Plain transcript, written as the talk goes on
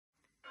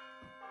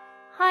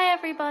Hi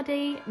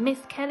everybody, Miss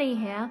Kelly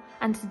here,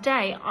 and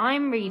today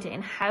I'm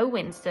reading How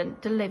Winston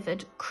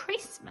Delivered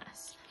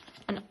Christmas,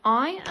 and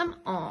I am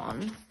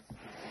on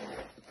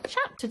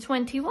chapter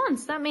 21,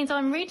 so that means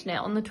I'm reading it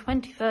on the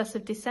 21st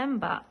of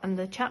December, and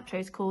the chapter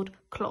is called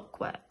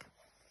Clockwork.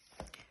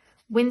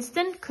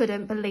 Winston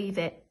couldn't believe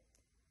it.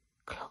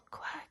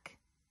 Clockwork,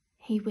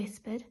 he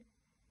whispered.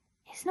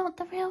 It's not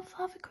the real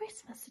Father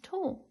Christmas at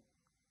all,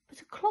 but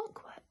a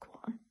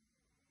clockwork one.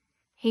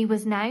 He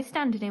was now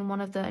standing in one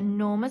of the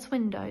enormous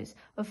windows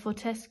of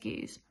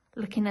Fortescue's,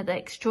 looking at the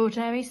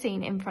extraordinary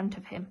scene in front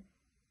of him.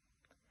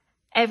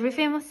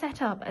 Everything was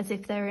set up as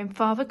if they were in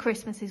Father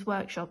Christmas's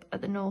workshop at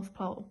the North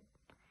Pole.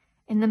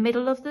 In the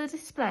middle of the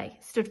display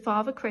stood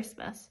Father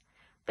Christmas,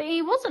 but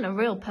he wasn't a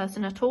real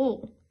person at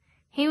all.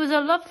 He was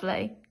a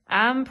lovely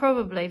and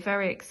probably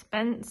very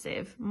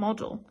expensive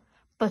model,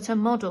 but a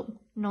model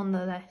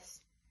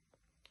nonetheless.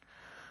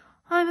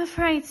 "I'm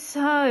afraid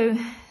so,"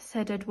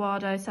 said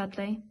Eduardo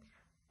sadly.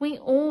 "We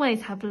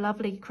always have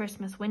lovely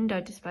Christmas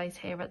window displays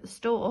here at the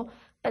store,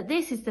 but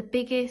this is the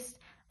biggest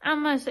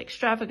and most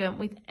extravagant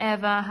we've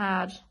ever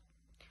had.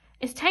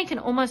 It's taken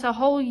almost a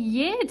whole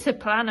year to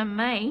plan and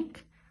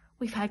make.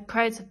 We've had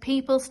crowds of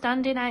people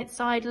standing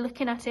outside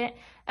looking at it,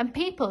 and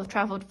people have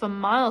travelled for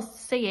miles to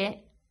see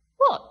it.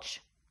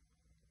 Watch."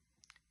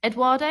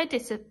 Eduardo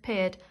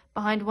disappeared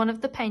behind one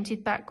of the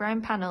painted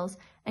background panels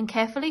and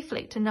carefully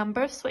flicked a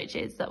number of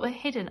switches that were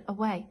hidden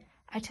away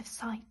out of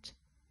sight.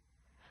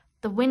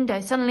 The window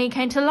suddenly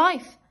came to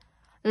life.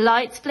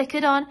 Lights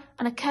flickered on,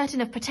 and a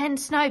curtain of pretend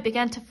snow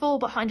began to fall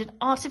behind an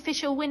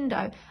artificial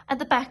window at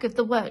the back of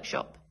the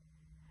workshop.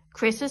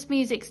 Christmas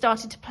music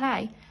started to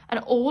play,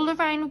 and all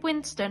around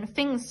Winston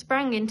things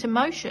sprang into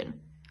motion.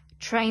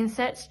 Train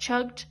sets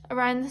chugged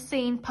around the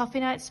scene,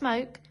 puffing out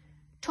smoke.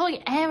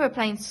 Toy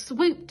aeroplanes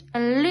swooped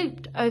and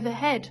looped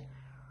overhead.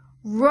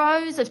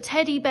 Rows of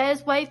teddy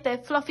bears waved their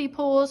fluffy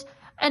paws,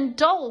 and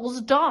dolls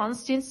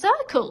danced in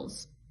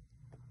circles.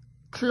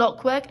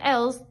 Clockwork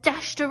elves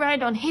dashed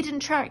around on hidden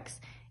tracks,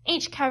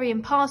 each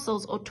carrying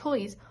parcels or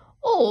toys,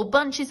 or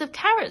bunches of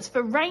carrots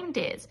for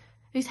reindeers,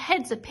 whose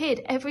heads appeared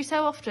every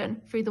so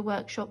often through the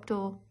workshop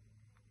door.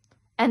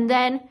 And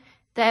then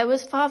there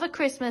was Father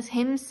Christmas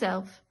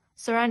himself,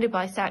 surrounded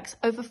by sacks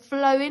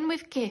overflowing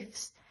with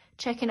gifts,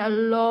 checking a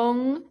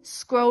long,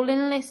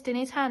 scrolling list in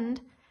his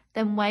hand,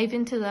 then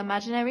waving to the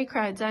imaginary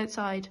crowds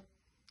outside.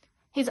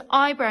 His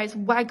eyebrows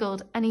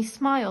waggled and he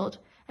smiled,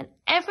 and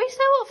every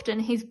so often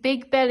his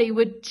big belly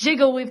would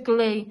jiggle with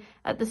glee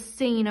at the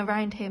scene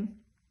around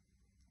him.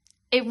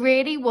 It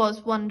really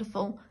was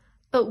wonderful,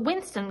 but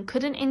Winston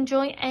couldn't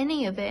enjoy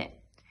any of it.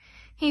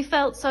 He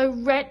felt so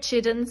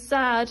wretched and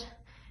sad.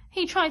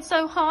 He tried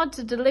so hard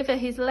to deliver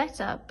his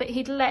letter, but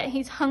he'd let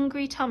his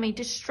hungry tummy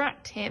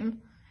distract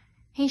him.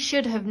 He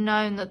should have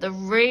known that the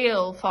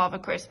real Father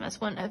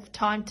Christmas wouldn't have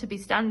time to be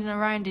standing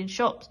around in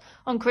shops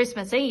on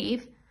Christmas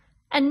Eve,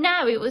 and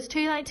now it was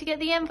too late to get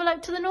the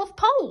envelope to the North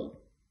Pole.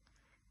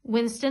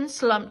 Winston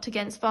slumped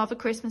against Father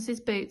Christmas's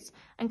boots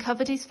and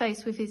covered his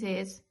face with his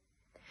ears.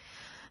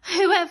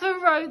 "Whoever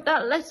wrote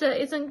that letter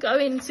isn't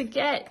going to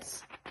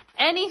get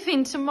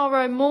anything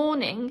tomorrow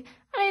morning,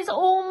 and it's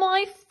all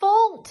my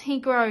fault," he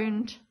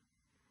groaned.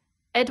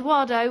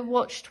 Eduardo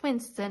watched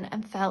Winston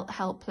and felt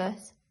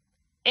helpless.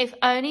 If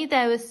only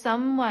there was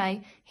some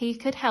way he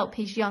could help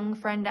his young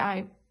friend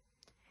out.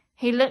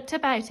 He looked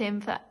about him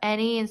for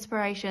any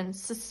inspiration,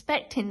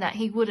 suspecting that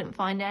he wouldn't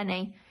find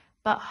any,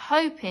 but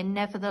hoping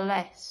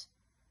nevertheless.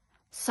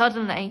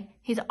 Suddenly,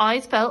 his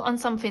eyes fell on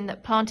something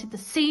that planted the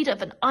seed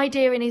of an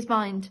idea in his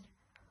mind.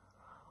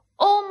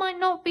 "All might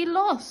not be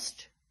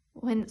lost,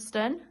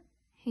 Winston,"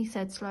 he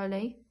said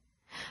slowly.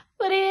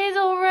 "But it is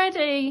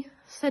already,"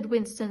 said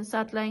Winston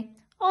sadly.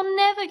 "I'll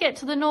never get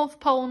to the North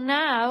Pole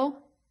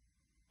now."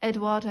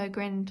 Eduardo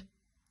grinned.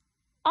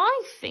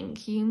 "I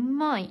think you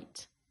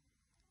might."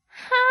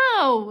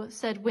 "How?"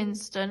 said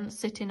Winston,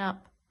 sitting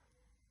up.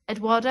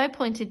 Eduardo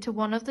pointed to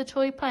one of the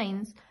toy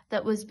planes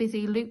that was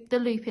busy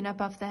loop-the-looping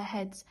above their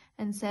heads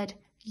and said,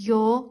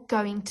 "You're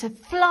going to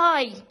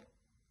fly."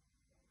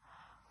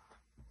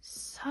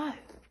 So,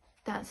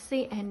 that's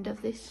the end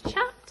of this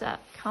chapter.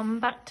 Come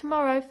back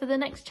tomorrow for the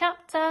next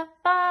chapter.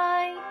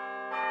 Bye.